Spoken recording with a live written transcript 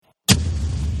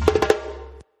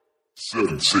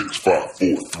Seven, 6, 5, 4,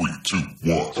 3, 2, 1.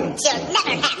 You'll never have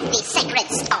the sacred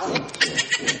stone.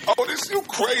 Oh, this you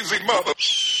crazy mother.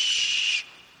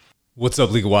 What's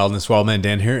up, League of Wildness? Wildman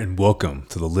Dan here, and welcome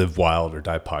to the Live Wild or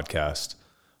Die podcast.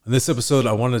 In this episode,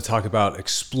 I wanted to talk about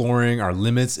exploring our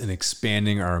limits and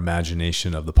expanding our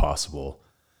imagination of the possible.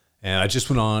 And I just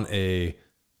went on I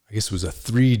guess it was a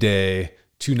 3-day,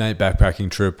 2-night backpacking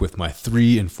trip with my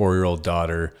 3 and 4-year-old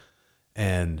daughter.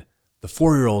 And the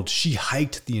 4-year-old, she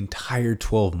hiked the entire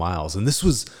 12 miles. And this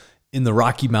was in the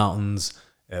Rocky Mountains.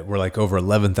 We're like over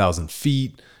 11,000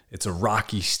 feet. It's a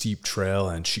rocky, steep trail,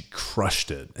 and she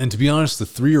crushed it. And to be honest, the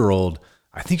 3-year-old,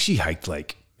 I think she hiked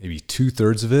like maybe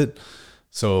 2/3 of it.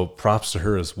 So props to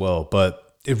her as well.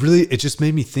 But it just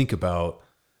made me think about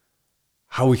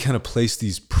how we kind of place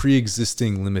these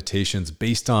pre-existing limitations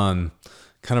based on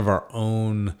kind of our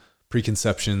own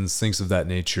preconceptions, things of that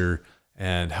nature,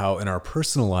 and how in our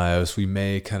personal lives, we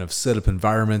may kind of set up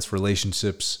environments,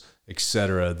 relationships,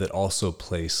 etc., that also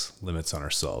place limits on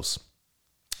ourselves.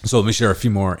 So let me share a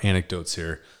few more anecdotes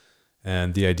here.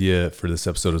 And the idea for this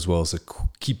episode as well is to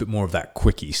keep it more of that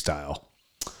Quickie style.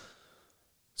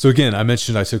 So again, I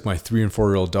mentioned I took my 3 and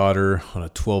 4-year-old daughter on a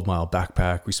 12-mile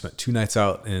backpack. We spent 2 nights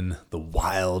out in the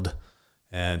wild.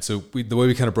 And so the way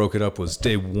we kind of broke it up was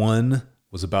day 1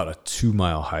 was about a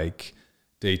 2-mile hike.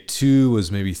 Day 2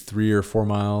 was maybe 3 or 4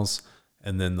 miles.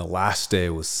 And then the last day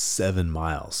was 7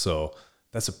 miles. So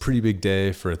that's a pretty big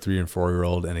day for a 3 and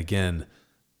 4-year-old. And again,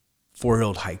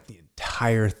 4-year-old hiked the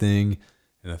entire thing.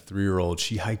 And a 3-year-old,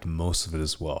 she hiked most of it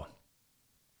as well.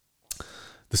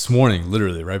 This morning,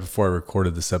 literally right before I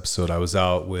recorded this episode, I was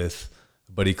out with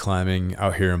a buddy climbing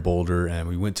out here in Boulder, and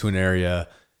we went to an area.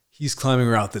 He's climbing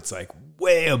a route that's like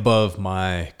way above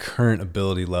my current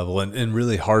ability level and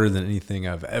really harder than anything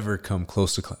I've ever come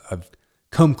close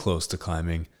to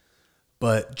climbing.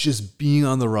 But just being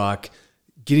on the rock,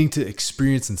 getting to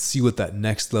experience and see what that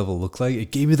next level looked like,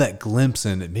 it gave me that glimpse,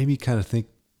 and it made me kind of think,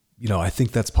 I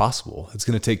think that's possible. It's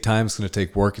going to take time. It's going to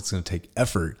take work. It's going to take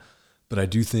effort. But I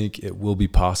do think it will be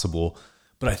possible.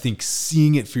 But I think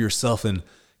seeing it for yourself and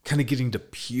kind of getting to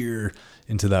peer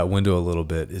into that window a little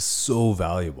bit is so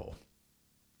valuable.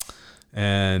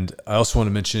 And I also want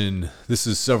to mention, this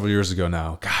is several years ago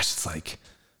now. Gosh, it's like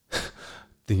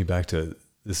thinking back to,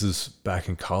 this is back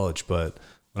in college. But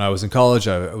when I was in college,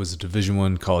 I was a Division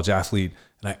I college athlete,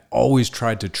 and I always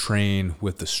tried to train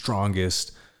with the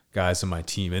strongest guys on my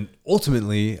team. And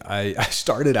ultimately, I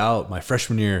started out my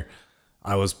freshman year,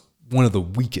 I was one of the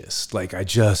weakest. I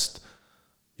was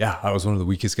one of the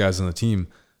weakest guys on the team.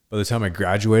 By the time I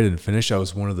graduated and finished, I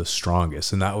was one of the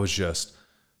strongest. And that was just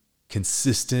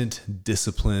consistent,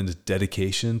 disciplined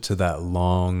dedication to that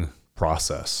long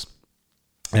process.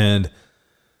 And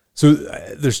so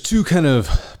there's 2 kind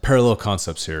of parallel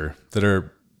concepts here that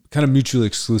are kind of mutually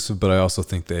exclusive, but I also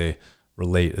think they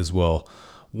relate as well.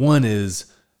 One is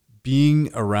being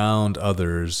around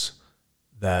others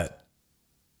that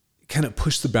kind of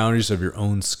push the boundaries of your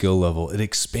own skill level. It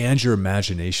expands your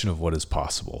imagination of what is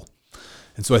possible.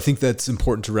 And so I think that's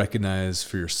important to recognize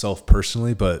for yourself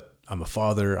personally, but I'm a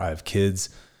father, I have kids.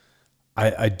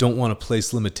 I don't want to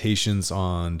place limitations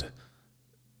on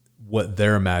what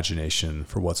their imagination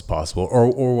for what's possible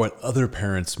or what other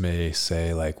parents may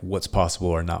say, like what's possible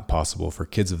or not possible for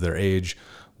kids of their age,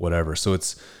 whatever. So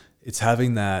it's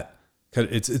having that.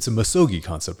 It's a Misogi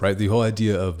concept, right? The whole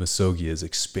idea of Misogi is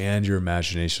expand your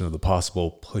imagination of the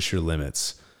possible, push your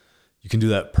limits. You can do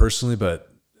that personally, but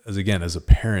as a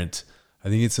parent, I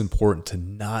think it's important to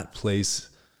not place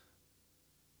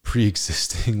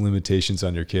pre-existing limitations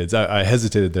on your kids. I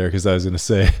hesitated there because I was going to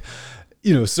say,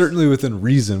 certainly within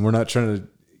reason, we're not trying to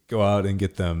go out and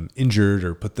get them injured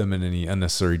or put them in any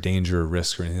unnecessary danger or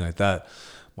risk or anything like that.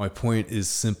 My point is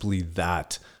simply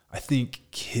that I think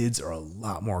kids are a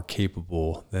lot more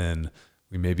capable than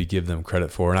we maybe give them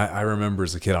credit for. And I remember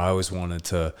as a kid, I always wanted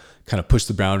to kind of push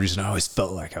the boundaries, and I always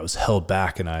felt like I was held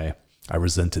back, and I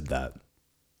resented that.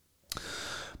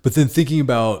 But then thinking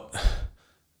about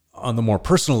on the more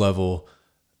personal level,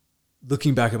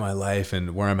 looking back at my life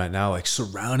and where I'm at now, like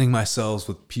surrounding myself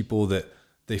with people that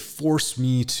they force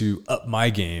me to up my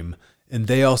game, and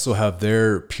they also have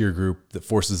their peer group that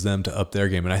forces them to up their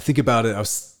game. And I think about it, I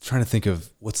was trying to think of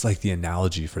what's like the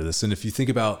analogy for this. And if you think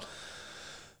about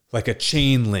like a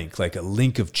chain link, like a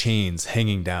link of chains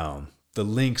hanging down, the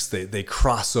links, they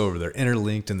cross over, they're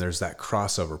interlinked, and there's that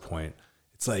crossover point.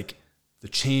 It's like the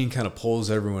chain kind of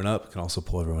pulls everyone up, it can also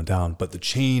pull everyone down, but the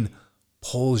chain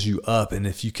pulls you up. And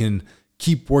if you can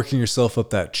keep working yourself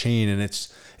up that chain, and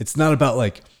it's not about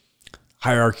like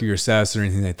hierarchy or status or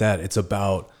anything like that. It's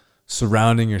about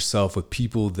surrounding yourself with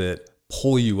people that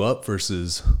pull you up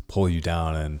versus pull you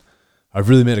down. And I've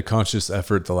really made a conscious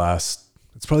effort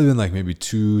it's probably been like maybe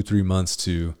 2-3 months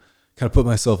to kind of put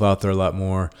myself out there a lot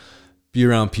more, be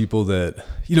around people that,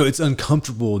 it's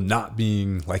uncomfortable not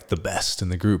being like the best in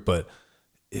the group, but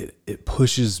it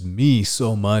pushes me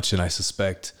so much. And I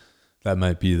suspect that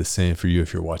might be the same for you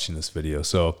if you're watching this video.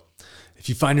 So if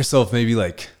you find yourself maybe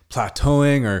like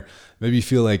plateauing, or maybe you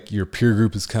feel like your peer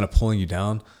group is kind of pulling you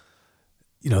down,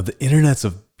 the internet's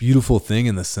a beautiful thing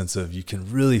in the sense of you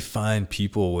can really find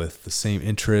people with the same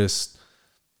interests,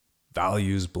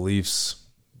 values, beliefs,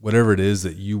 whatever it is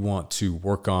that you want to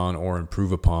work on or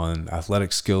improve upon,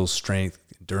 athletic skills, strength,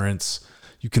 endurance.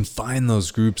 You can find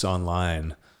those groups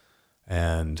online,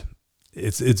 and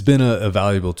it's been a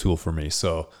valuable tool for me.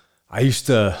 So I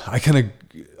kind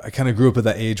of grew up at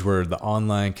that age where the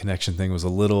online connection thing was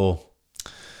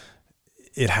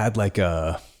it had like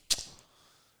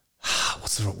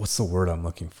what's the word I'm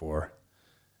looking for?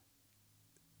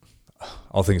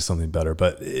 I'll think of something better,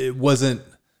 but there wasn't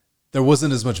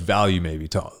as much value maybe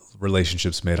to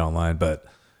relationships made online. But,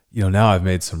 now I've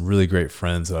made some really great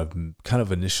friends that I've kind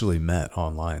of initially met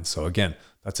online. So again,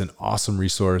 that's an awesome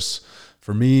resource.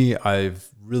 For me, I've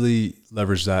really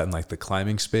leveraged that in like the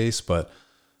climbing space, but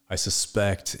I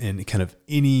suspect in kind of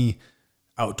any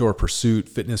outdoor pursuit,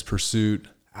 fitness pursuit,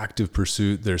 active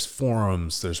pursuit, there's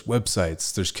forums, there's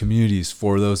websites, there's communities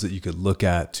for those that you could look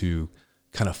at to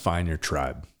kind of find your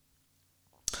tribe.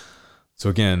 So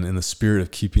again, in the spirit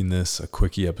of keeping this a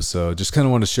quickie episode, just kind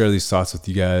of want to share these thoughts with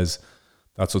you guys.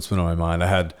 That's what's been on my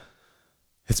mind.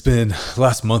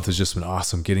 Last month has just been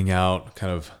awesome, getting out,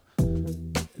 kind of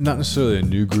not necessarily a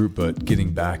new group, but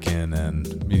getting back in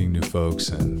and meeting new folks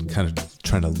and kind of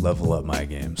trying to level up my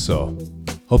game. So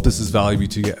hope this is valuable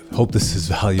to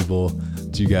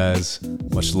you guys.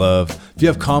 Much love. If you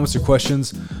have comments or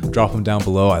questions, drop them down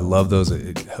below. I love those.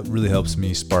 It really helps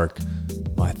me spark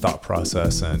my thought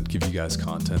process and give you guys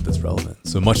content that's relevant.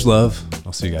 So much love.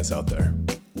 I'll see you guys out there.